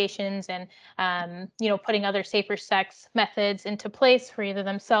their medications and, putting other safer sex methods into place for either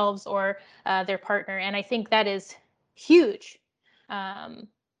themselves or their partner. And I think that is huge.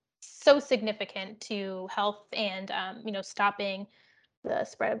 So significant to health and, stopping the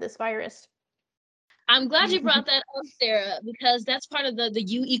spread of this virus. I'm glad you brought that up, Sarah, because that's part of the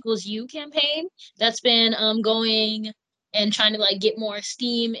U equals U campaign that's been going and trying to like get more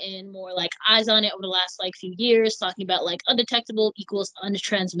steam and more like eyes on it over the last like few years, talking about like undetectable equals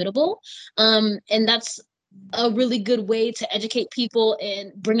untransmittable. And that's a really good way to educate people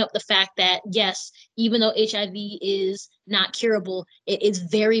and bring up the fact that yes, even though HIV is not curable, it is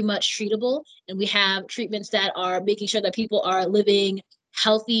very much treatable, and we have treatments that are making sure that people are living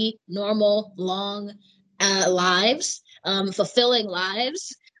healthy, normal, long lives, fulfilling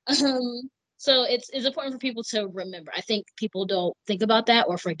lives. So it's important for people to remember. I think people don't think about that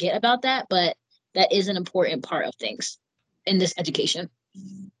or forget about that, but that is an important part of things in this education.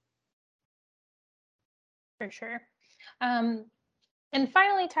 For sure. And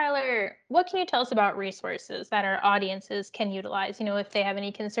finally, Tyler, what can you tell us about resources that our audiences can utilize? If they have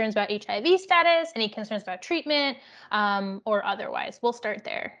any concerns about HIV status, any concerns about treatment, or otherwise. We'll start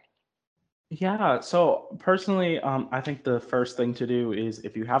there. Yeah, so personally, I think the first thing to do is,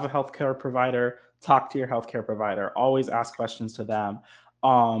 if you have a healthcare provider, talk to your healthcare provider. Always ask questions to them.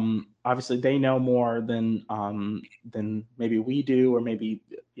 Obviously, they know more than maybe we do, or maybe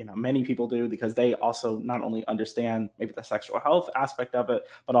many people do, because they also not only understand maybe the sexual health aspect of it,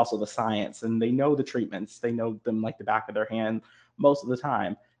 but also the science, and they know the treatments. They know them like the back of their hand most of the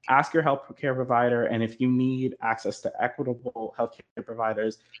time. Ask your healthcare provider, and if you need access to equitable healthcare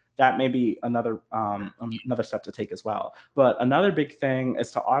providers, that may be another step to take as well. But another big thing is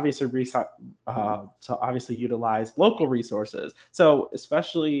to obviously utilize local resources. So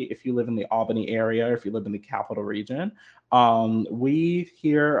especially if you live in the Albany area, or if you live in the capital region, we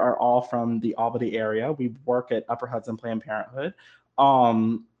here are all from the Albany area. We work at Upper Hudson Planned Parenthood.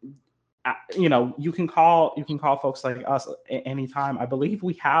 You know, you can call folks like us anytime. I believe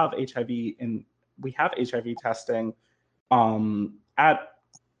we have HIV testing at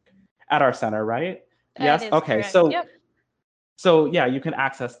our center, right? That Yes. is Okay. correct. Yep. So yeah, you can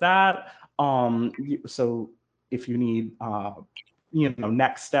access that. So if you need, you know,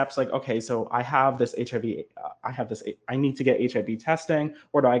 next steps, like, okay, so I have this HIV, I need to get HIV testing.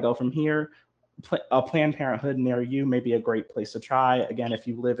 Where do I go from here? A Planned Parenthood near you may be a great place to try. Again, if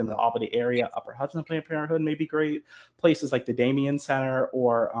you live in the Albany area, Upper Hudson Planned Parenthood may be great. Places like the Damien Center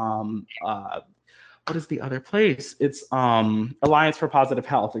or what is the other place? It's Alliance for Positive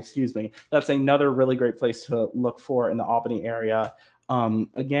Health, excuse me. That's another really great place to look for in the Albany area.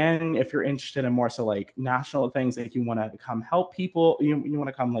 Again, if you're interested in more so like national things, like you want to come help people, you want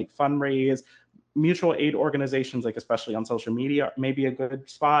to come like fundraise, mutual aid organizations, like especially on social media, maybe a good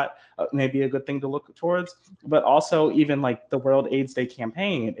spot, maybe a good thing to look towards. But also even like the World AIDS Day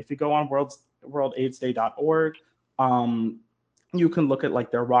campaign. If you go on worldaidsday.org, you can look at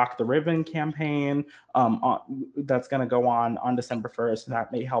like their Rock the Ribbon campaign that's going to go on December 1st. And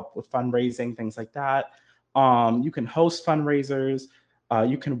that may help with fundraising, things like that. You can host fundraisers.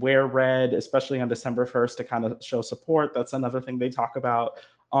 You can wear red, especially on December 1st to kind of show support. That's another thing they talk about.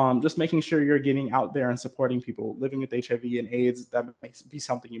 Just making sure you're getting out there and supporting people living with HIV and AIDS. That may be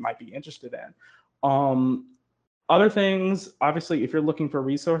something you might be interested in. Other things, obviously, if you're looking for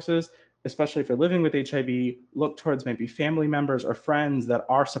resources, especially if you're living with HIV, look towards maybe family members or friends that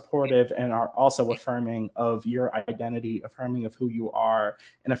are supportive and are also affirming of your identity, affirming of who you are,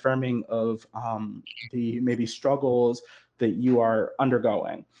 and affirming of the maybe struggles that you are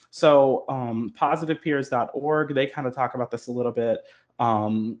undergoing. So positivepeers.org, they kind of talk about this a little bit.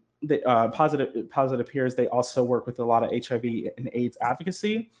 Positive Peers, they also work with a lot of HIV and AIDS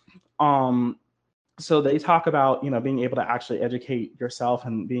advocacy. So they talk about, you know, being able to actually educate yourself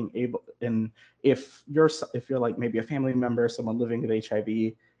and being able, and if you're like maybe a family member, someone living with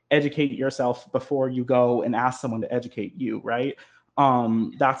HIV, educate yourself before you go and ask someone to educate you, right?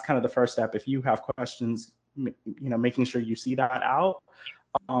 That's kind of the first step. If you have questions, you know, making sure you see that out.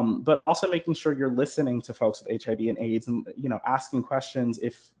 But also making sure you're listening to folks with HIV and AIDS, and, you know, asking questions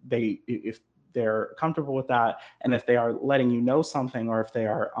if they're comfortable with that, and if they are letting you know something, or if they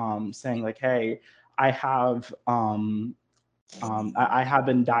are saying like, hey, I have I have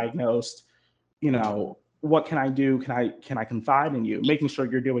been diagnosed, you know, what can I do? Can I confide in you? Making sure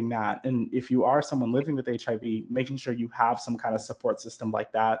you're doing that. And if you are someone living with HIV, making sure you have some kind of support system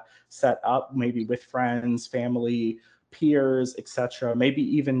like that set up, maybe with friends, family, peers, etc. Maybe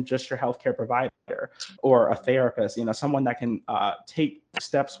even just your healthcare provider or a therapist, you know, someone that can take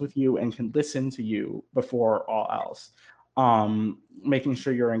steps with you and can listen to you before all else. Making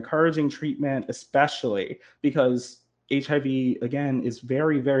sure you're encouraging treatment, especially because HIV again is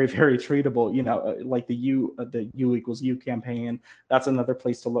very, very, very treatable. You know, like the U equals U campaign. That's another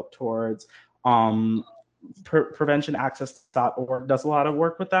place to look towards. Preventionaccess.org does a lot of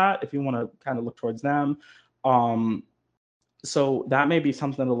work with that. If you want to kind of look towards them. So that may be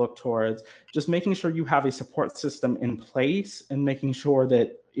something to look towards. Just making sure you have a support system in place, and making sure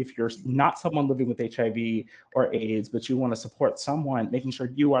that if you're not someone living with HIV or AIDS, but you want to support someone, making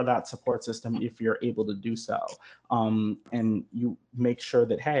sure you are that support system if you're able to do so. And you make sure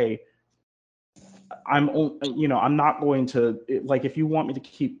that, hey, I'm not going to, like, if you want me to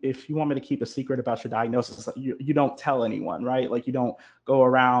keep a secret about your diagnosis, you don't tell anyone, right? Like, you don't go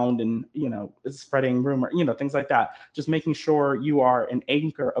around and, you know, spreading rumor, you know, things like that. Just making sure you are an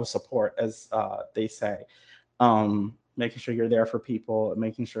anchor of support, as they say. Making sure you're there for people,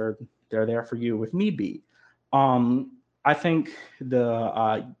 making sure they're there for you if need be. I think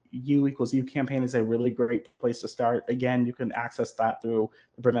the U equals U campaign is a really great place to start. Again, you can access that through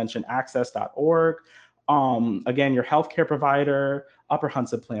preventionaccess.org. Again, your healthcare provider, Upper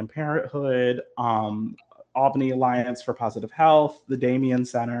Hudson Planned Parenthood, Albany Alliance for Positive Health, the Damien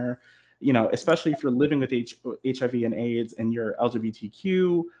Center, you know, especially if you're living with HIV and AIDS and you're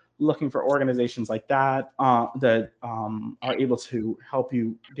LGBTQ, looking for organizations like that that are able to help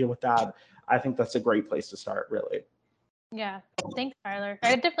you deal with that. I think that's a great place to start, really. Yeah, thanks, Tyler.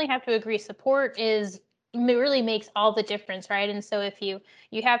 I definitely have to agree. Support really makes all the difference, right? And so if you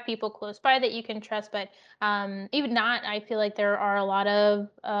have people close by that you can trust, but even not, I feel like there are a lot of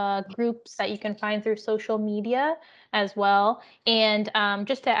groups that you can find through social media as well. And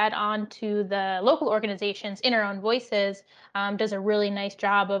just to add on to the local organizations, In Our Own Voices does a really nice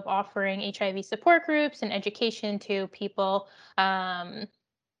job of offering HIV support groups and education to people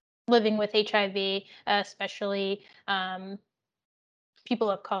living with HIV, especially people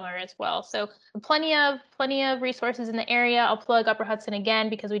of color as well. So plenty of resources in the area. I'll plug Upper Hudson again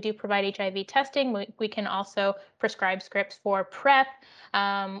because we do provide HIV testing. We can also prescribe scripts for PrEP.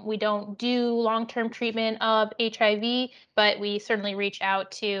 We don't do long-term treatment of HIV, but we certainly reach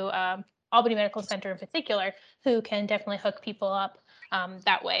out to Albany Medical Center in particular, who can definitely hook people up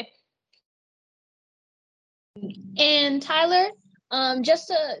that way. And Tyler,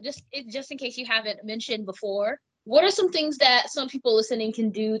 just in case you haven't mentioned before, what are some things that some people listening can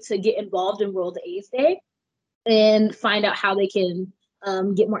do to get involved in World AIDS Day and find out how they can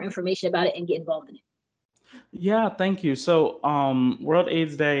get more information about it and get involved in it? Yeah, thank you. So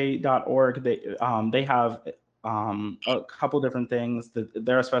worldaidsday.org, they have a couple different things that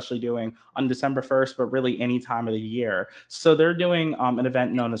they're especially doing on December 1st, but really any time of the year. So they're doing an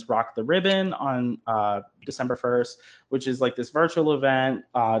event known as Rock the Ribbon on December 1st, which is like this virtual event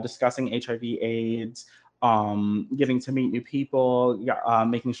discussing HIV/AIDS, getting to meet new people,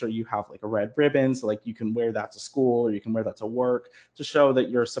 making sure you have like a red ribbon, so like you can wear that to school or you can wear that to work to show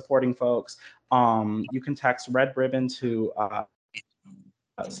that you're supporting folks. You can text red ribbon to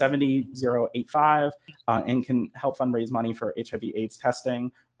 70085 and can help fundraise money for HIV/AIDS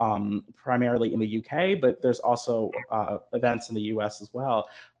testing, primarily in the UK, but there's also events in the US as well.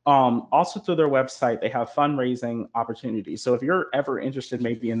 Also through their website, they have fundraising opportunities. So if you're ever interested,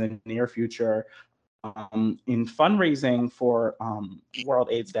 maybe in the near future, in fundraising for World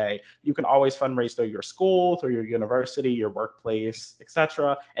AIDS Day, you can always fundraise through your school, through your university, your workplace,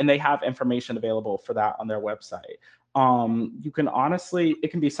 etc. And they have information available for that on their website. You can honestly,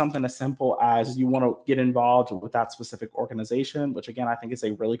 it can be something as simple as you want to get involved with that specific organization, which again, I think is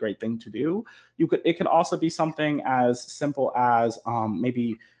a really great thing to do. It can also be something as simple as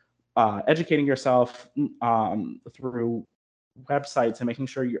maybe educating yourself through websites and making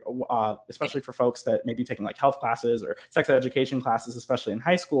sure you're, especially for folks that may be taking like health classes or sex education classes, especially in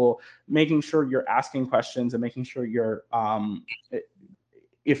high school, making sure you're asking questions and making sure you're,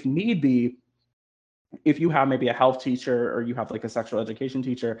 if need be, if you have maybe a health teacher or you have like a sexual education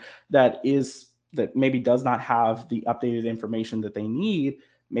teacher that maybe does not have the updated information that they need,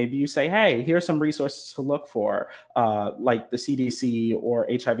 maybe you say, hey, here's some resources to look for, like the CDC or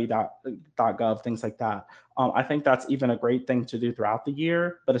HIV.gov, things like that. I think that's even a great thing to do throughout the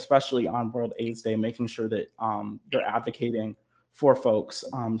year, but especially on World AIDS Day, making sure that they're advocating for folks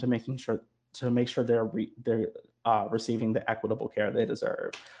to make sure they're receiving the equitable care they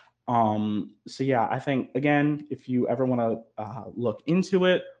deserve. So yeah, I think, again, if you ever want to look into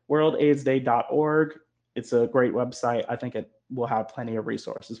it, worldaidsday.org, it's a great website. I think it will have plenty of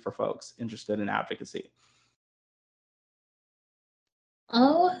resources for folks interested in advocacy.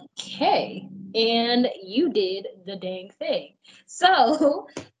 Okay, and you did the dang thing. So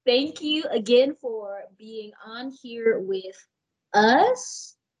thank you again for being on here with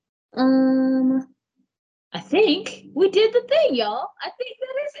us. I think we did the thing, y'all. I think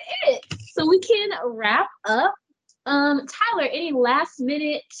that is it. So we can wrap up. Tyler, any last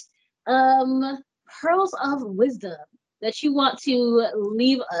minute pearls of wisdom that you want to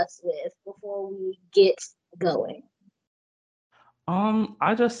leave us with before we get going?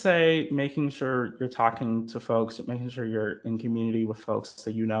 I just say making sure you're talking to folks, making sure you're in community with folks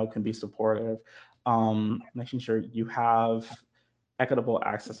that you know can be supportive, making sure you have equitable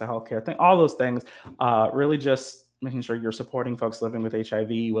access to healthcare, all those things, really just making sure you're supporting folks living with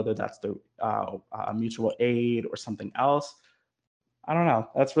HIV, whether that's through mutual aid or something else. I don't know.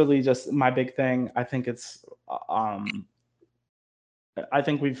 That's really just my big thing. I think I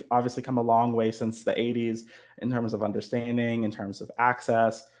think we've obviously come a long way since the 80s in terms of understanding, in terms of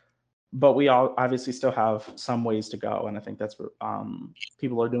access, but we all obviously still have some ways to go. And I think that's what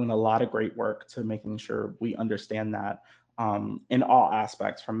people are doing a lot of great work to making sure we understand that in all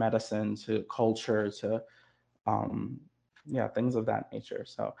aspects, from medicine to culture to things of that nature.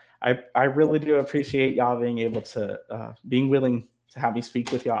 So I really do appreciate y'all being able to being willing to have me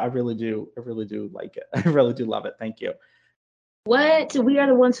speak with y'all. I really do like it. I really do love it. Thank you. What? We are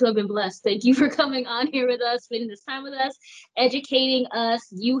the ones who have been blessed. Thank you for coming on here with us, spending this time with us, educating us.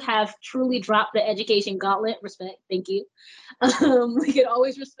 You have truly dropped the education gauntlet. Respect. Thank you. We can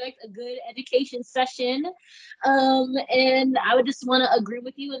always respect a good education session. And I would just want to agree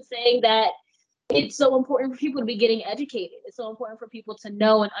with you in saying that it's so important for people to be getting educated. It's so important for people to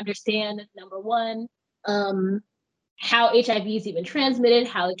know and understand, number one, how HIV is even transmitted,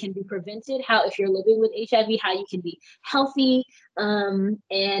 how it can be prevented, how if you're living with HIV, how you can be healthy, and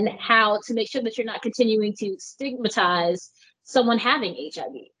how to make sure that you're not continuing to stigmatize someone having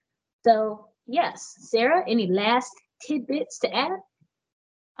HIV. So yes, Sarah, any last tidbits to add?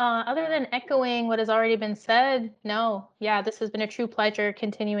 Other than echoing what has already been said, no. Yeah, this has been a true pleasure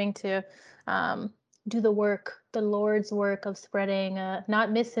continuing to do the work, the Lord's work of spreading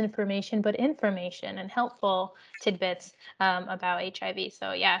not misinformation, but information and helpful tidbits about HIV.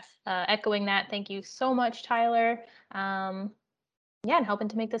 So yeah, echoing that, thank you so much, Tyler. And helping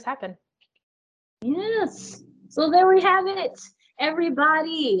to make this happen. Yes. So there we have it.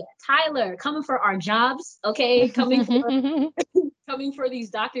 Everybody, Tyler, coming for our jobs, okay? Coming for these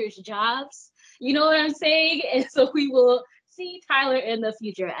doctors' jobs. You know what I'm saying? And so we will see Tyler in the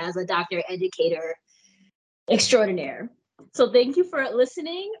future as a doctor educator extraordinaire. So thank you for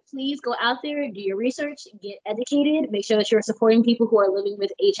listening. Please go out there, do your research, get educated, make sure that you're supporting people who are living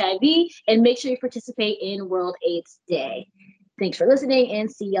with HIV, and make sure you participate in World AIDS Day. Thanks for listening, and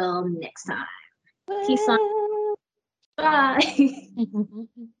see y'all next time. Peace on. Bye.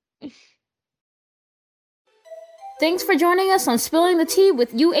 Thanks for joining us on Spilling the Tea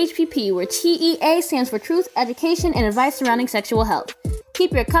with UHPP, where TEA stands for Truth, Education, and Advice Surrounding Sexual Health.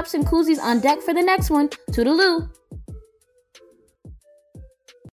 Keep your cups and koozies on deck for the next one. Toodaloo!